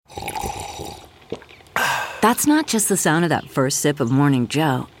That's not just the sound of that first sip of Morning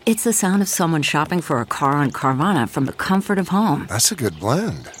Joe. It's the sound of someone shopping for a car on Carvana from the comfort of home. That's a good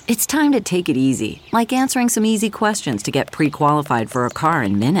blend. It's time to take it easy, like answering some easy questions to get pre-qualified for a car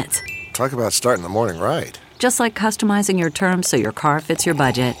in minutes. Talk about starting the morning right. Just like customizing your terms so your car fits your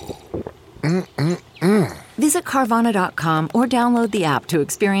budget. Visit Carvana.com or download the app to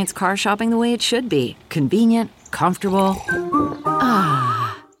experience car shopping the way it should be. Convenient, comfortable.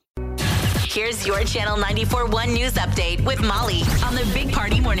 Here's your Channel 94.1 News Update with Molly on the Big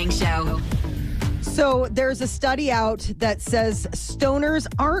Party Morning Show. So there's a study out that says stoners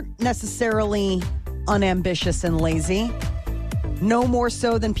aren't necessarily unambitious and lazy. No more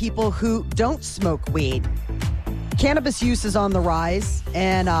so than people who don't smoke weed. Cannabis use is on the rise.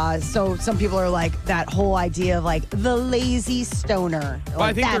 And so some people are like, that whole idea of like the lazy stoner. Well,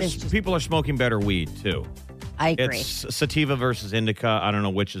 I think people are smoking better weed, too. I agree. It's sativa versus indica. I don't know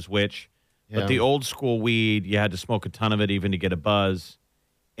which is which. Yeah. But the old school weed, you had to smoke a ton of it even to get a buzz.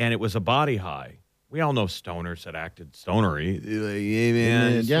 And it was a body high. We all know stoners that acted stonery. They're like, hey, man,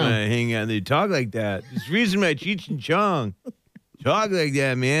 I just want to hang out. They talk like that. There's the reason why Cheech and Chong talk like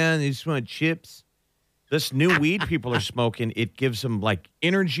that, man. They just want chips. This new weed people are smoking, it gives them, like,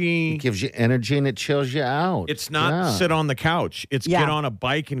 energy. It gives you energy and it chills you out. It's not sit on the couch. It's get on a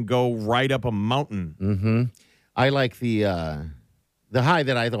bike and go right up a mountain. Mm-hmm. I like the high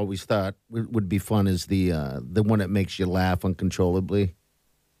that I always thought would be fun is the one that makes you laugh uncontrollably.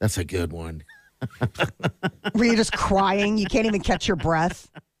 That's a good one. Where you're just crying. You can't even catch your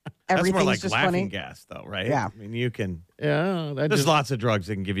breath. Everything's That's more like just laughing funny. gas, though, right? Yeah. I mean, you can. Yeah. There's lots of drugs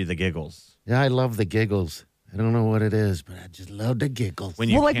that can give you the giggles. Yeah, I love the giggles. I don't know what it is, but I just love the giggles. When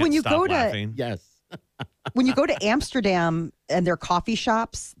you Well, like can't when you stop go to- laughing. Yes. When you go to Amsterdam and their coffee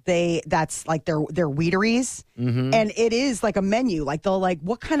shops, that's like their weederys. Mm-hmm. And it is like a menu. Like they'll like,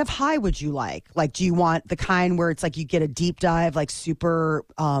 what kind of high would you like? Like, do you want the kind where it's like you get a deep dive, like super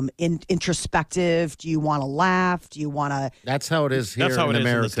introspective? Do you want to laugh? Do you want to? That's how it is here That's how in it is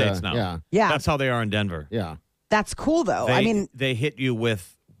America. in the States now. Yeah. Yeah, That's how they are in Denver. Yeah. that's cool though. They, I mean, they hit you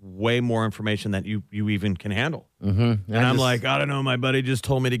with way more information that you even can handle. Mm-hmm. And I'm like, I don't know. My buddy just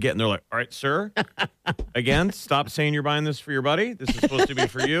told me to get. And they're like, all right, sir. Again, stop saying you're buying this for your buddy. This is supposed to be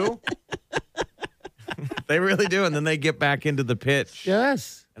for you. They really do. And then they get back into the pitch.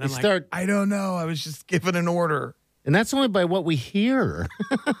 Yes. And I'm You like, start, I don't know. I was just given an order. and that's only by what we hear.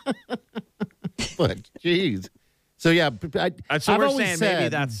 But, geez. So, yeah. So I've we're always saying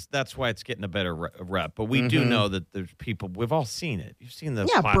said, maybe that's why it's getting a better rep. But we do know that there's people, we've all seen it. You've seen the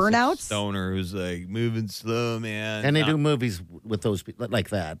classic burnouts. stoner who's like moving slow, man. And they do movies with those people like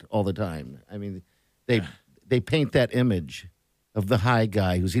that all the time. I mean, they paint that image of the high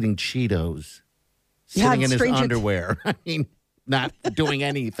guy who's eating Cheetos, sitting in his underwear. I mean, not doing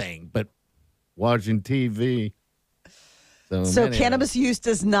anything, but watching TV. So cannabis use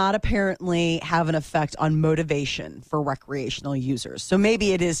does not apparently have an effect on motivation for recreational users. So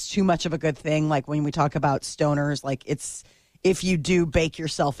maybe it is too much of a good thing. Like when we talk about stoners, like it's if you do bake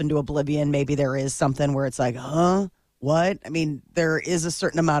yourself into oblivion, maybe there is something where it's like, huh? What? I mean, there is a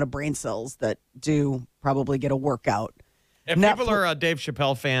certain amount of brain cells that do probably get a workout. If people are Dave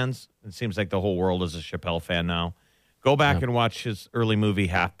Chappelle fans, it seems like the whole world is a Chappelle fan now. Go back and watch his early movie,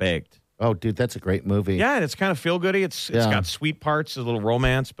 Half Baked. Oh, dude, that's a great movie. Yeah, and it's kind of feel-goody. It's got sweet parts, a little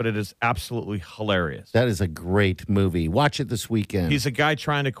romance, but it is absolutely hilarious. That is a great movie. Watch it this weekend. He's a guy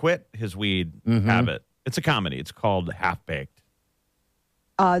trying to quit his weed habit. It's a comedy. It's called Half Baked.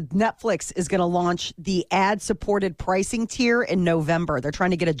 Netflix is going to launch the ad-supported pricing tier in November. They're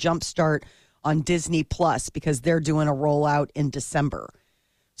trying to get a jump start on Disney Plus because they're doing a rollout in December.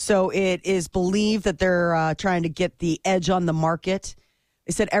 So it is believed that they're trying to get the edge on the market.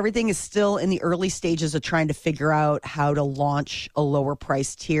 They said everything is still in the early stages of trying to figure out how to launch a lower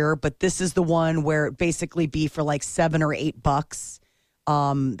price tier, but this is the one where it basically be for like $7 or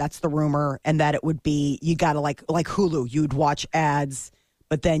 $8. That's the rumor, and that it would be you got to like Hulu. You'd watch ads,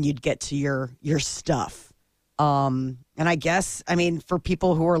 but then you'd get to your stuff. And I guess for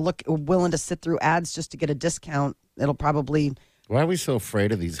people who are willing to sit through ads just to get a discount, it'll probably. Why are we so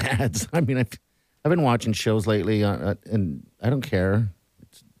afraid of these ads? I mean, I've been watching shows lately, and I don't care.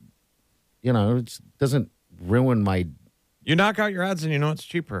 It doesn't ruin my. You knock out your ads and you know it's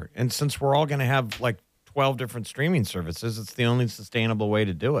cheaper. And since we're all going to have like 12 different streaming services, it's the only sustainable way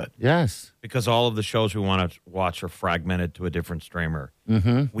to do it. Yes. Because all of the shows we want to watch are fragmented to a different streamer.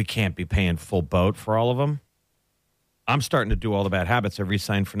 Mm-hmm. We can't be paying full boat for all of them. I'm starting to do all the bad habits. I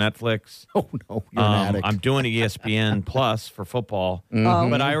re-signed for Netflix. Oh, no. You're an addict. I'm doing ESPN Plus for football.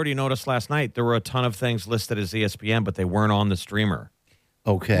 Mm-hmm. But I already noticed last night there were a ton of things listed as ESPN, but they weren't on the streamer.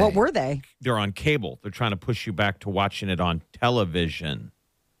 Okay. What were they? They're on cable. They're trying to push you back to watching it on television.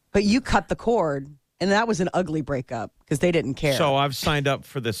 But you cut the cord, and that was an ugly breakup because they didn't care. So I've signed up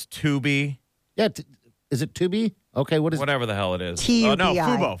for this Tubi. Yeah. Is it Tubi? Okay. What is Whatever the hell it is. TUBI. Oh, no,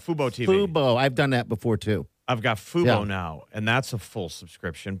 Fubo TV. Fubo. I've done that before, too. I've got Fubo now, and that's a full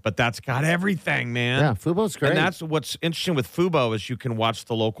subscription, but that's got everything, man. Yeah, Fubo's great. And that's what's interesting with Fubo is you can watch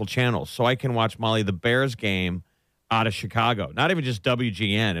the local channels. So I can watch Molly the Bears game out of Chicago. Not even just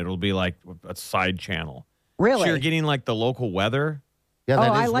WGN. It'll be like a side channel. Really? So you're getting like the local weather. Yeah,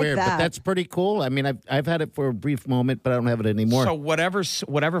 that is I like weird, that. but that's pretty cool. I mean, I've had it for a brief moment, but I don't have it anymore. So whatever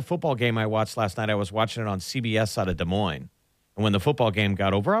football game I watched last night, I was watching it on CBS out of Des Moines. And when the football game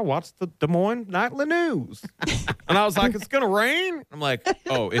got over, I watched the Des Moines Nightly News. And I was like, it's going to rain? I'm like,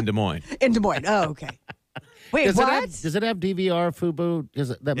 oh, in Des Moines. In Des Moines. Oh, okay. Wait, does what? Does it have DVR, Fubo?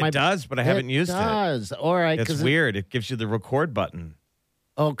 It does, but I haven't used it. It does. All right. It's weird. It gives you the record button.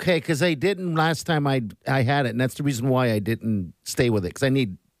 Okay, because they didn't last time I had it, and that's the reason why I didn't stay with it, because I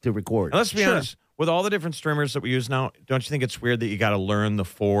need to record. And let's be honest, with all the different streamers that we use now, don't you think it's weird that you got to learn the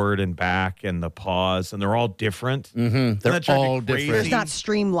forward and back and the pause, and they're all different? Mm-hmm. They're all different. There's not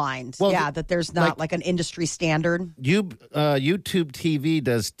streamlined. Well, that there's not like an industry standard. YouTube TV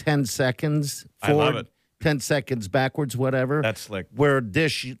does 10 seconds forward, I love it. 10 seconds backwards, whatever. That's slick. Where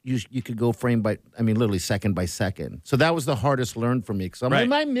Dish, you could go literally second by second. So that was the hardest learn for me. Because I'm like,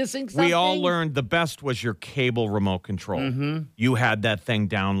 am I missing something? We all learned the best was your cable remote control. Mm-hmm. You had that thing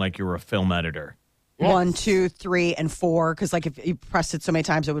down like you were a film editor. 1, 2, 3, and 4. Because like if you pressed it so many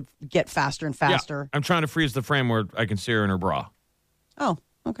times, it would get faster and faster. Yeah, I'm trying to freeze the frame where I can see her in her bra. Oh,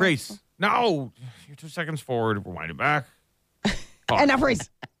 okay. Grace, no, you're 2 seconds forward. Rewind it back. And now freeze.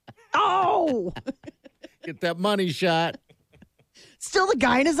 Oh, Get that money shot. still the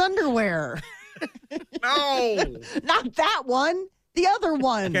guy in his underwear. No. Not that one. The other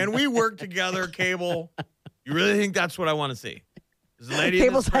one. Can we work together, Cable? You really think that's what I want to see? There's a lady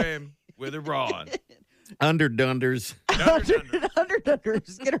Cable's in this frame with her bra on. Underdunders.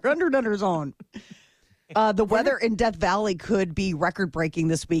 Underdunders. Get her underdunders on. The weather in Death Valley could be record-breaking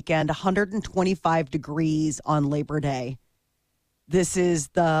this weekend. 125 degrees on Labor Day. This is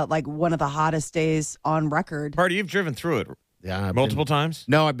one of the hottest days on record. Party, you've driven through it Yeah, multiple times?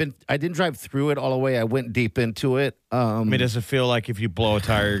 No, I didn't drive through it all the way. I went deep into it. I mean, does it feel like if you blow a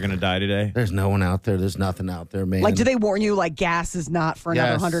tire, you're going to die today? There's no one out there. There's nothing out there, man. Like, do they warn you, like, gas is not for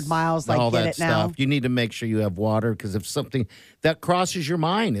another 100 miles? Like, all get that it now? stuff. You need to make sure you have water, because if something that crosses your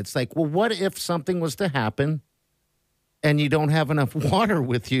mind, it's like, well, what if something was to happen and you don't have enough water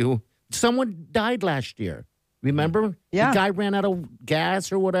with you? Someone died last year. Remember? Yeah. The guy ran out of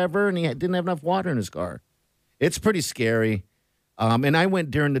gas or whatever, and he didn't have enough water in his car. It's pretty scary. And I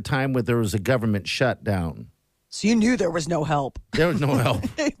went during the time where there was a government shutdown. So you knew there was no help. There was no help.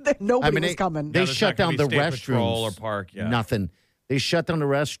 Nobody was coming. They Now, there's shut not gonna down be the state patrol restrooms. or park, yeah. Nothing. They shut down the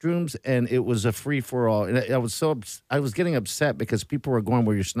restrooms, and it was a free for all. And I was getting upset because people were going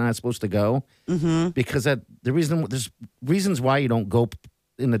where you're not supposed to go. Mm-hmm. Because there's reasons why you don't go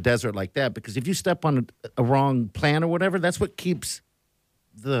in the desert like that. Because if you step on a wrong plant or whatever, that's what keeps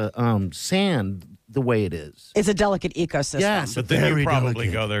the sand the way it is. It's a delicate ecosystem. Yes. But then you Very probably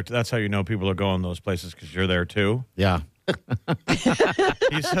delicate. go there. That's how you know people are going those places, because you're there too. Yeah.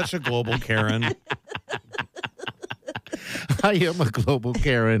 He's such a global Karen. I am a global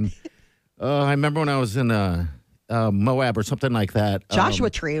Karen. I remember when I was in Moab or something like that. Joshua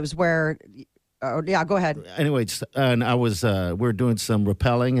Tree was where. Oh, yeah, go ahead. Anyways, and I was we were doing some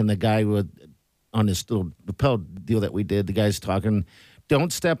rappelling, and the guy on this little rappel deal that we did, the guy's talking,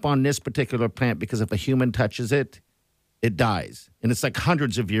 don't step on this particular plant because if a human touches it, it dies. And it's like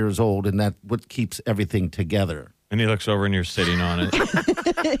hundreds of years old, and that's what keeps everything together. And he looks over and you're sitting on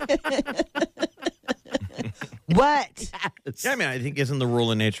it. What? Yeah, I mean, I think isn't the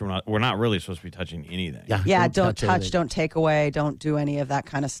rule in nature we're not really supposed to be touching anything. Yeah, don't touch, anything. don't take away, don't do any of that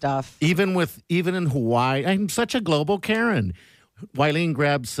kind of stuff. Even in Hawaii, I'm such a global Karen. Wileen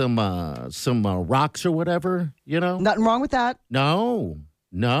grabbed some rocks or whatever, Nothing wrong with that. No,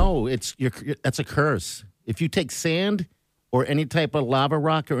 that's a curse. If you take sand or any type of lava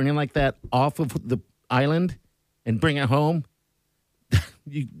rock or anything like that off of the island and bring it home,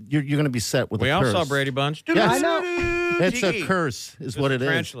 you're going to be set with a curse. We all saw Brady Bunch. Yes. I know. It's a curse, is what it is.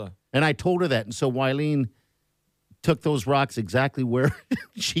 Tarantula. And I told her that, and so Wileen took those rocks exactly where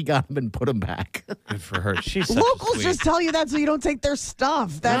she got them and put them back. Good for her. She's such Locals a sweet. just tell you that so you don't take their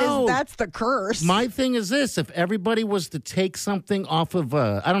stuff. That's the curse. My thing is this: if everybody was to take something off of,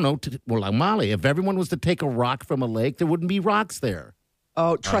 I don't know, like Molly, if everyone was to take a rock from a lake, there wouldn't be rocks there.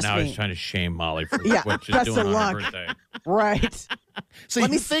 Oh, trust now me. he's trying to shame Molly for Yeah, what she's best doing of on luck. her birthday. Right. So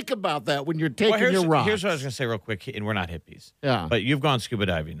you think about that when you're taking your rocks. Here's what I was going to say real quick, and we're not hippies. Yeah. But you've gone scuba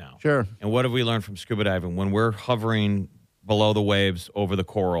diving now. Sure. And what have we learned from scuba diving? When we're hovering below the waves over the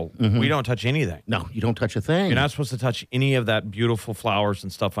coral, we don't touch anything. No, you don't touch a thing. You're not supposed to touch any of that beautiful flowers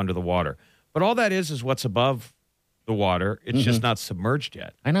and stuff under the water. But all that is what's above the water. It's just not submerged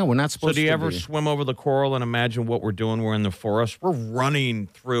yet. I know, we're not So supposed to do you ever be. swim over the coral and imagine what we're doing? We're in the forest. We're running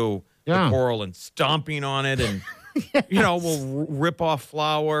through the coral and stomping on it. And, we'll rip off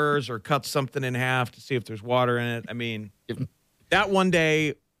flowers or cut something in half to see if there's water in it. I mean, that one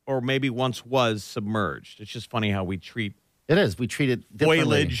day or maybe once was submerged. It's just funny how we treat It is. We treat it differently.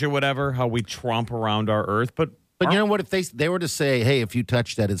 foliage or whatever, how we tromp around our earth. But you know what? If they were to say, hey, if you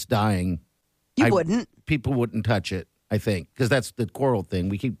touch that, it's dying. You wouldn't. People wouldn't touch it, I think, because that's the coral thing.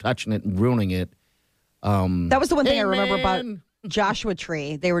 We keep touching it and ruining it. That was the one thing I remember about man. Joshua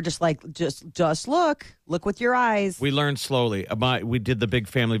Tree. They were just like, just look with your eyes. we learned slowly. We did the big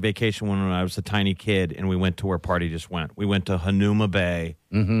family vacation when I was a tiny kid, and we went to where Party just went. We went to Hanuma Bay.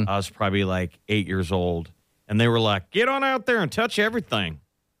 I was probably like 8 years old, and they were like, get on out there and touch everything.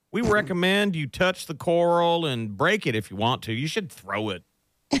 We recommend you touch the coral and break it if you want to. You should throw it.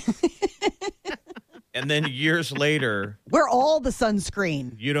 And then years later, We're all the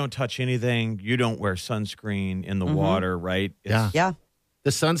sunscreen. you don't touch anything. You don't wear sunscreen in the water, right? It's- Yeah, The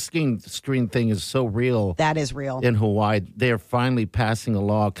sunscreen thing is so real that is real. in Hawaii. They are finally passing a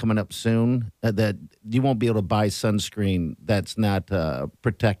law coming up soon that you won't be able to buy sunscreen that's not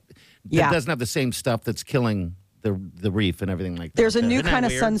protect. Yeah. That doesn't have the same stuff that's killing the reef and everything like that. There's a new Isn't that kind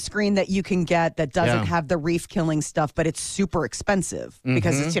of weird? sunscreen that you can get that doesn't Yeah. have the reef killing stuff, but it's super expensive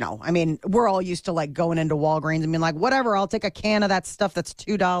because it's, we're all used to like going into Walgreens and being like, whatever, I'll take a can of that stuff that's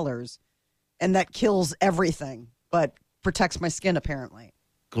 $2 and that kills everything, but protects my skin apparently.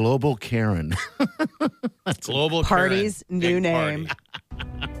 Global Karen. Global Party's Karen. new Big name. party.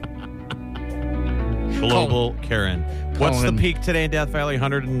 Global Karen. What's the Colin. peak today in Death Valley?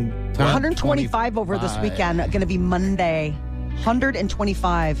 125 over this weekend, going to be Monday.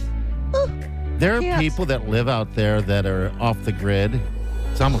 125. There are Yes. people that live out there that are off the grid.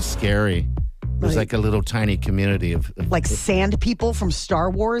 It's almost scary. There's like a little tiny community of Like sand people from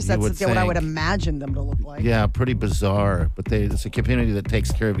Star Wars. That's would what I would think. imagine them to look like. yeah, pretty bizarre. But it's a community that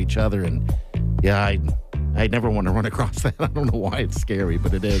takes care of each other. And yeah, I never want to run across that. I don't know why it's scary,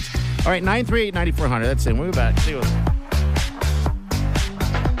 but it is. All right, 938-9400. That's it. We'll be back. See you.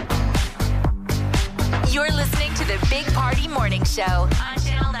 You're listening to the Big Party Morning Show on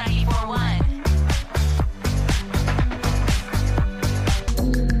Channel 94.1.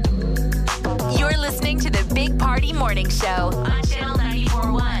 You're listening to the Big Party Morning Show on Channel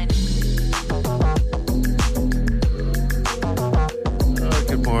 94.1. Oh,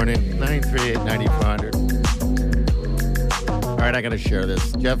 good morning. 938-9400. All right, I got to share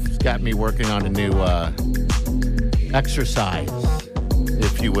this. Jeff's got me working on a new exercise,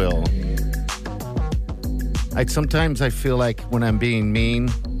 if you will. Sometimes I feel like when I'm being mean,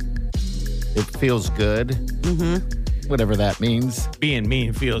 it feels good. Mm-hmm. Whatever that means. Being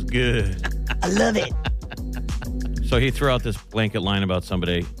mean feels good. I love it. So he threw out this blanket line about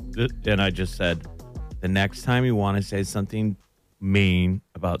somebody, and I just said, the next time you want to say something mean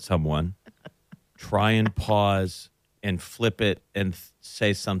about someone, try and pause and flip it and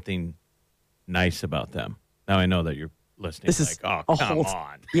say something nice about them. Now I know that you're listening. This is like, a oh, come whole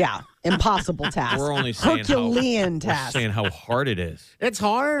on. Yeah, impossible task. We're only saying Herculean we're task. saying how hard it is It's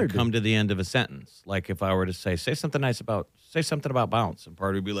hard. to come to the end of a sentence. Like if I were to say something about bounce, and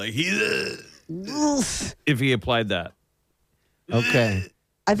Party would be like, if he applied that. Okay.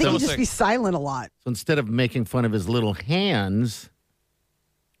 I think So you it's just like- be silent a lot. So instead of making fun of his little hands,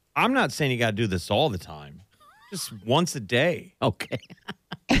 I'm not saying you got to do this all the time. Just once a day. okay.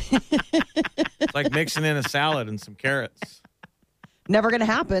 It's like mixing in a salad and some carrots. Never going to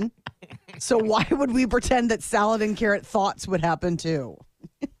happen. So why would we pretend that salad and carrot thoughts would happen too?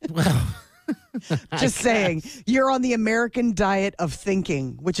 Well, Just saying, you're on the American diet of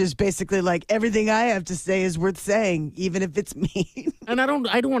thinking, which is basically like everything I have to say is worth saying, even if it's mean. and I don't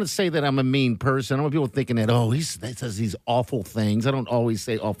want to say that I'm a mean person. I don't want people thinking that, he says these awful things. I don't always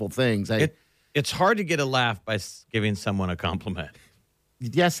say awful things. It's hard to get a laugh by giving someone a compliment.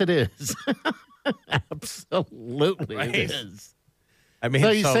 Yes, it is. Absolutely, Right? it is. I mean,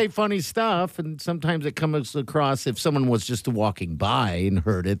 So you say funny stuff, and sometimes it comes across, if someone was just walking by and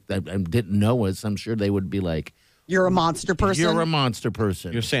heard it and didn't know us, I'm sure they would be like, You're a monster person. you're a monster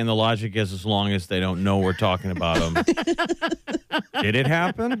person. you're saying the logic is as long as they don't know we're talking about them. Did it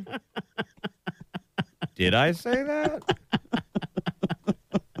happen? Did I say that?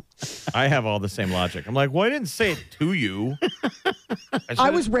 I have all the same logic. I'm like, well, I didn't say it to you. I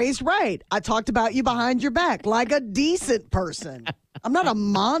was raised right. I talked about you behind your back like a decent person. I'm not a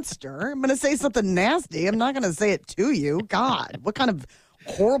monster. I'm going to say something nasty. I'm not going to say it to you. God, what kind of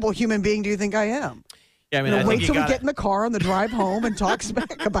horrible human being do you think I am? Yeah, I mean, wait till we get in the car on the drive home and talk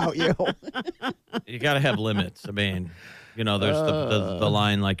smack about you. You got to have limits. I mean, there's the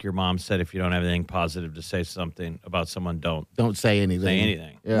line like your mom said, if you don't have anything positive to say something about someone, don't say anything. Say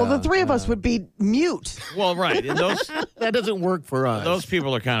anything. Yeah, well, the three of us would be mute. Well, right. And that doesn't work for us. Those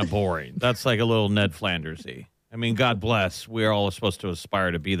people are kind of boring. That's like a little Ned Flanders-y. I mean, God bless. We're all supposed to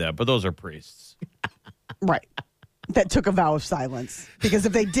aspire to be that, but those are priests. Right. That took a vow of silence. Because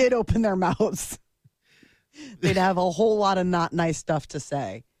if they did open their mouths, they'd have a whole lot of not nice stuff to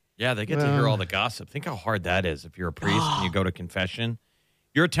say. Yeah, they get to hear all the gossip. Think how hard that is if you're a priest and you go to confession.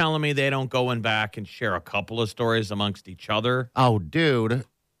 You're telling me they don't go in back and share a couple of stories amongst each other? Oh, dude.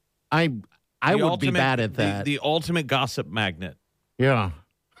 I would be bad at that. The ultimate gossip magnet. Yeah.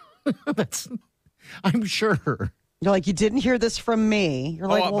 I'm sure. You're like, you didn't hear this from me. You're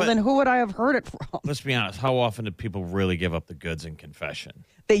like, well, then who would I have heard it from? Let's be honest. How often do people really give up the goods in confession?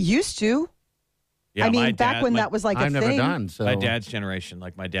 They used to. Yeah, I mean, back when that was like a thing. I've never done. So. My dad's generation,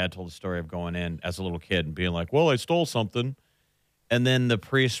 like my dad told a story of going in as a little kid and being like, well, I stole something. And then the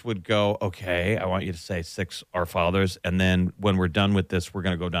priest would go, okay, I want you to say 6 Our Fathers. And then when we're done with this, we're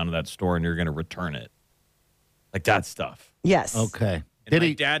going to go down to that store and you're going to return it. Like that stuff. Yes. Okay. And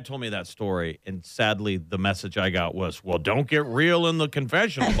my dad told me that story, and sadly, the message I got was, well, don't get real in the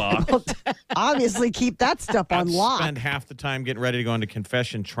confession box. Well, obviously, keep that stuff on lock. Spend half the time getting ready to go into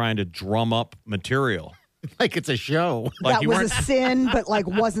confession trying to drum up material. Like it's a show. Like that was a sin, but like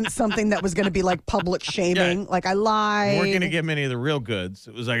wasn't something that was going to be like public shaming. Yeah. Like I lied. We weren't going to get many of the real goods.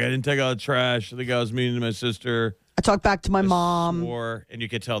 It was like I didn't take out the trash. I think I was mean to my sister. I talked back to my mom. And you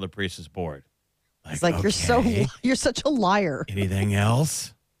could tell the priest is bored. It's like, okay. You're such a liar. Anything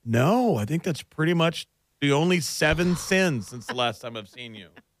else? No, I think that's pretty much the only 7 sins since the last time I've seen you.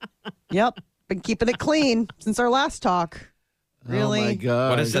 Yep. Been keeping it clean since our last talk. Really? Oh, my God.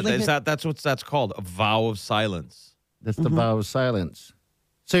 What is that? That's what that's called, a vow of silence. That's the vow of silence.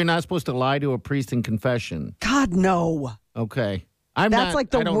 So you're not supposed to lie to a priest in confession? God, no. Okay. That's like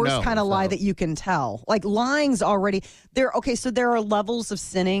the worst kind of lie that you can tell. Like lying's already there. Okay, so there are levels of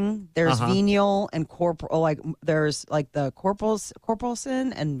sinning. There's venial and corporal. Like there's like the corporal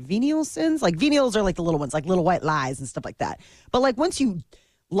sin and venial sins. Like venials are like the little ones, like little white lies and stuff like that. But like once you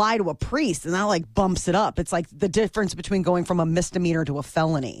lie to a priest and that like bumps it up, it's like the difference between going from a misdemeanor to a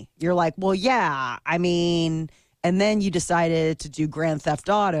felony. You're like, well, yeah, I mean. And then you decided to do Grand Theft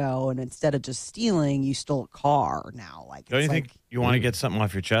Auto, and instead of just stealing, you stole a car now. Like, don't you think you want to get something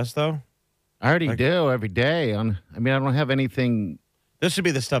off your chest, though? I already do every day. I don't have anything. This would be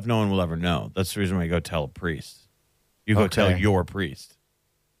the stuff no one will ever know. That's the reason why you go tell a priest. You go tell your priest.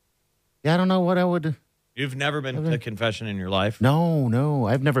 Yeah, I don't know what I would. You've never been to confession in your life? No.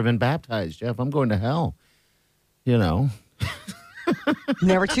 I've never been baptized, Jeff. I'm going to hell.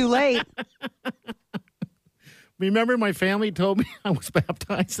 Never too late. Remember my family told me I was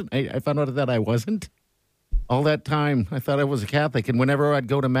baptized, and I found out that I wasn't? All that time, I thought I was a Catholic, and whenever I'd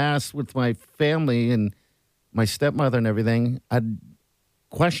go to Mass with my family and my stepmother and everything, I'd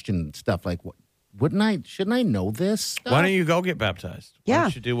question stuff like, shouldn't I know this stuff? Why don't you go get baptized? Yeah. Why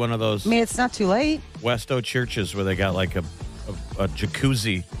don't you do one of those? I mean, it's not too late. Westo churches where they got like a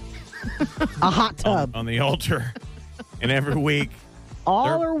jacuzzi. A hot tub. On the altar. And every week,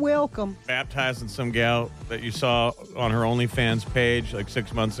 all are welcome. Baptizing some gal that you saw on her OnlyFans page like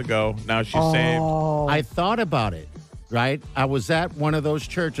 6 months ago. Now she's saved. I thought about it, right? I was at one of those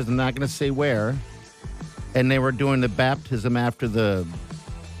churches, I'm not going to say where, and they were doing the baptism after the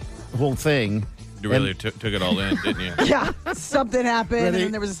whole thing. You really took it all in, didn't you? Yeah, something happened, and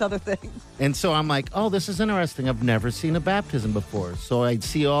then there was this other thing. And so I'm like, oh, this is interesting. I've never seen a baptism before. So I'd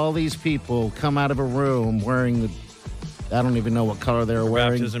see all these people come out of a room wearing I don't even know what color they were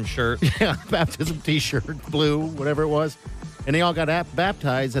wearing. Baptism shirt. Yeah, baptism T-shirt, blue, whatever it was. And they all got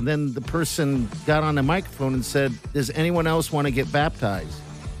baptized, and then the person got on the microphone and said, does anyone else want to get baptized?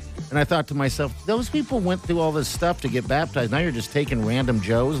 And I thought to myself, those people went through all this stuff to get baptized. Now you're just taking random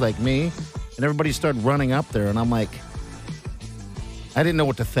Joes like me. And everybody started running up there, and I'm like, I didn't know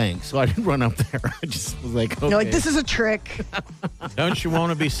what to think, so I didn't run up there. I just was like, okay. You're like, this is a trick. Don't you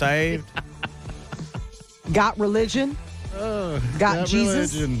want to be saved? Got religion? Got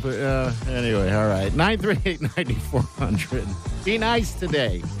Jesus? Religion, but anyway, all right. 938-9400. Be nice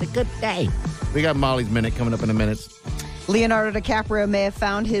today. It's a good day. We got Molly's Minute coming up in a minute. Leonardo DiCaprio may have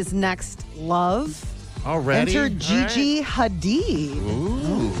found his next love. Already? Enter Gigi Hadid.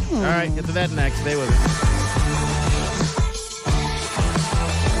 Ooh. All right, get to that next. Stay with us.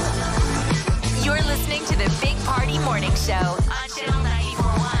 You're listening to the Big Party Morning Show on Channel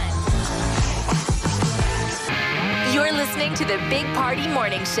 94.1. You're listening to the Big Party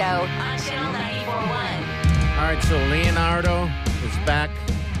Morning Show on Channel 94.1. All right, so Leonardo is back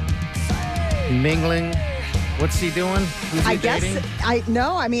mingling. What's he doing? Who's he dating? The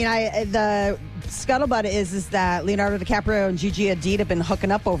scuttlebutt is that Leonardo DiCaprio and Gigi Hadid have been hooking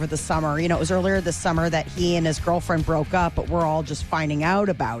up over the summer. You know, it was earlier this summer that he and his girlfriend broke up, but we're all just finding out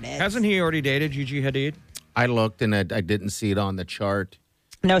about it. Hasn't he already dated Gigi Hadid? I looked and I didn't see it on the chart.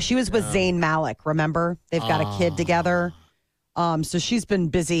 No, she was with Zayn Malik, remember? They've got a kid together. So she's been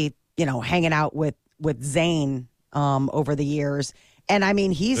busy, hanging out with Zayn over the years. And I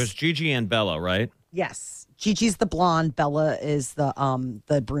mean, There's Gigi and Bella, right? Yes. Gigi's the blonde, Bella is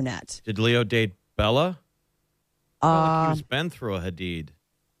the brunette. Did Leo date Bella? He's been through a Hadid.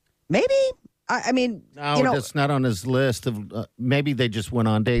 Maybe. I mean, no, it's not on his list of. Maybe they just went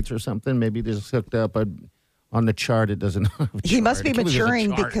on dates or something. Maybe they just hooked up. On the chart, it doesn't. He must be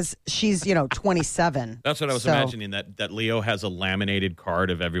maturing because she's 27. That's what I was imagining. That Leo has a laminated card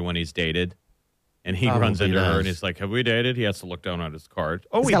of everyone he's dated, and he runs into her and he's like, "Have we dated?" He has to look down at his card.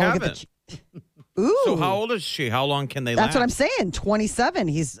 Oh, we haven't. Ooh. So how old is she? How long can they That's last? what I'm saying. 27.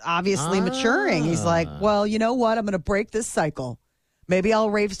 He's obviously maturing. He's like, well, you know what? I'm going to break this cycle. Maybe I'll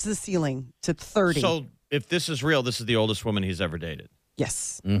raise the ceiling to 30. So if this is real, this is the oldest woman he's ever dated.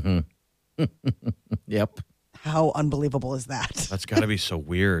 Yes. Mm-hmm. Yep. How unbelievable is that? That's got to be so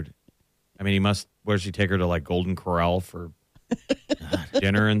weird. I mean, where's he take her to like Golden Corral for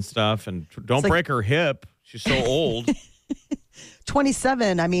dinner and stuff? And don't break her hip. She's so old.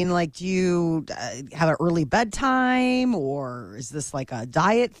 27. I mean, like, do you have an early bedtime, or is this like a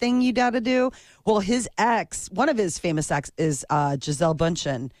diet thing you got to do? Well, his ex, one of his famous ex, is Gisele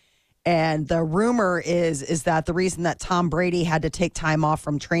Bündchen, and the rumor is that the reason that Tom Brady had to take time off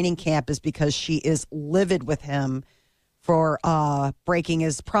from training camp is because she is livid with him for breaking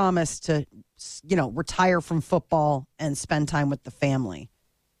his promise to, retire from football and spend time with the family.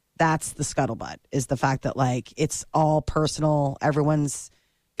 That's the scuttlebutt, is the fact that, like, it's all personal. Everyone's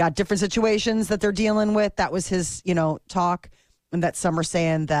got different situations that they're dealing with. That was his, talk. And that some are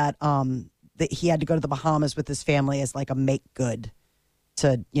saying that that he had to go to the Bahamas with his family as like a make good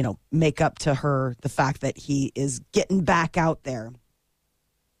to, make up to her the fact that he is getting back out there.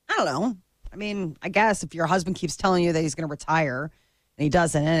 I don't know. I mean, I guess if your husband keeps telling you that he's going to retire and he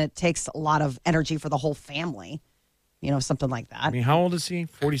doesn't, and it takes a lot of energy for the whole family. Something like that. I mean, how old is he?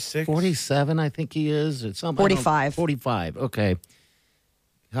 46? 47, I think he is. It's 45. 45, okay.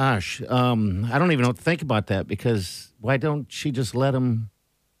 Gosh, I don't even know what to think about that, because why don't she just let him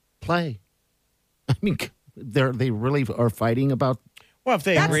play? I mean, they really are fighting about... Well, if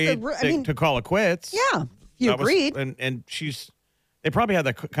they agreed to call it quits. Yeah, you agreed. And they probably had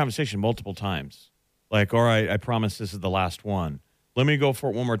that conversation multiple times. Like, all right, I promise this is the last one. Let me go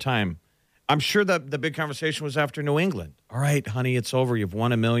for it one more time. I'm sure that the big conversation was after New England. All right, honey, it's over. You've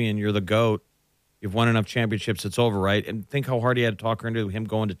won $1 million. You're the GOAT. You've won enough championships. It's over, right? And think how hard he had to talk her into him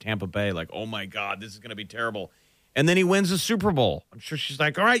going to Tampa Bay. Like, oh, my God, this is going to be terrible. And then he wins the Super Bowl. I'm sure she's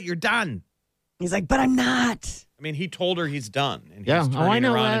like, all right, you're done. He's like, but I'm not. I mean, he told her he's done. And yeah, he's turning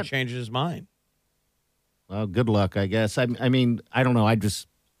around and changing his mind. Well, good luck, I guess. I mean, I don't know. I just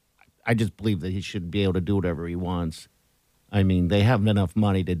believe that he should be able to do whatever he wants. I mean, they have enough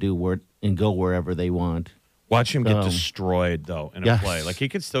money to do and go wherever they want. Watch him get destroyed, though, in a play. Like, he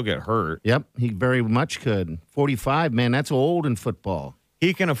could still get hurt. Yep, he very much could. 45, man, that's old in football.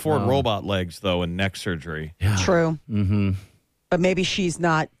 He can afford robot legs, though, and neck surgery. Yeah. True. Mm-hmm. But maybe she's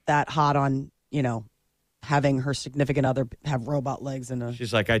not that hot on, having her significant other have robot legs.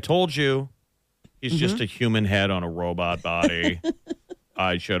 She's like, I told you, he's just a human head on a robot body.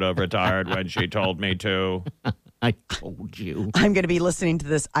 I should have retired when she told me to. I told you. I'm going to be listening to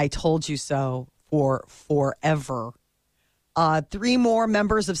this I told you so for forever. 3 more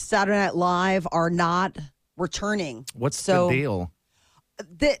members of Saturday Night Live are not returning. What's the deal?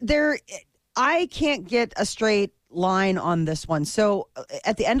 I can't get a straight line on this one. So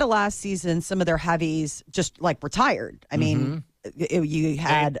at the end of last season, some of their heavies just like retired. I mean, you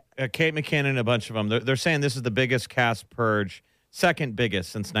had Kate McKinnon, a bunch of them. They're saying this is the biggest cast purge, second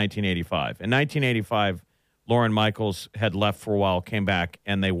biggest since 1985. In 1985, Lorne Michaels had left for a while, came back,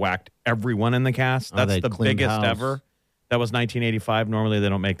 and they whacked everyone in the cast. That's the biggest house. ever. That was 1985. Normally, they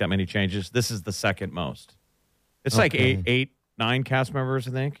don't make that many changes. This is the second most. It's like 8, 9 cast members,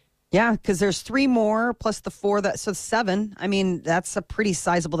 I think. Yeah, because there's 3 more plus the 4 so 7. I mean, that's pretty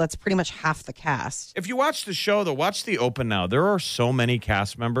much half the cast. If you watch the show, though, watch the open now. There are so many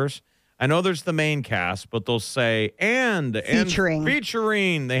cast members. I know there's the main cast, but they'll say and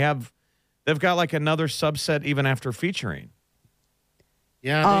featuring. They've got like another subset even after featuring.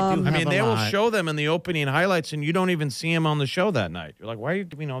 Yeah, they do. I mean, they will show them in the opening highlights, and you don't even see them on the show that night. You're like, why are you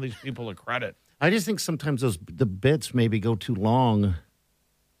giving all these people a credit? I just think sometimes the bits maybe go too long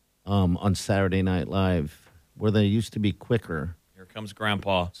on Saturday Night Live, where they used to be quicker. Here comes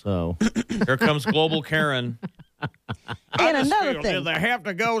Grandpa. So here comes Global Karen. And another thing, did they have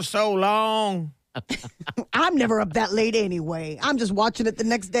to go so long? I'm never up that late anyway. I'm just watching it the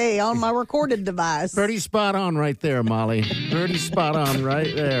next day on my recorded device. Pretty spot on right there, Molly. Pretty spot on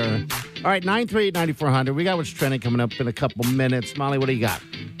right there. All right, 938-9400. We got what's trending coming up in a couple minutes. Molly, what do you got?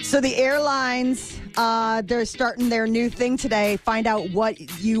 So the airlines, they're starting their new thing today. Find out what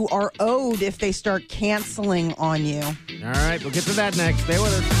you are owed if they start canceling on you. All right, we'll get to that next. Stay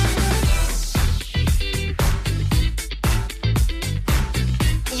with us.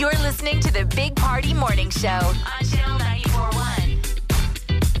 You're listening to the Big Party Morning Show on Channel 94.1.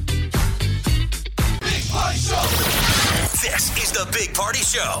 Big Party Show. This is the Big Party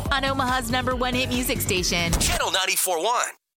Show On Omaha's #1 hit music station. Channel 94.1.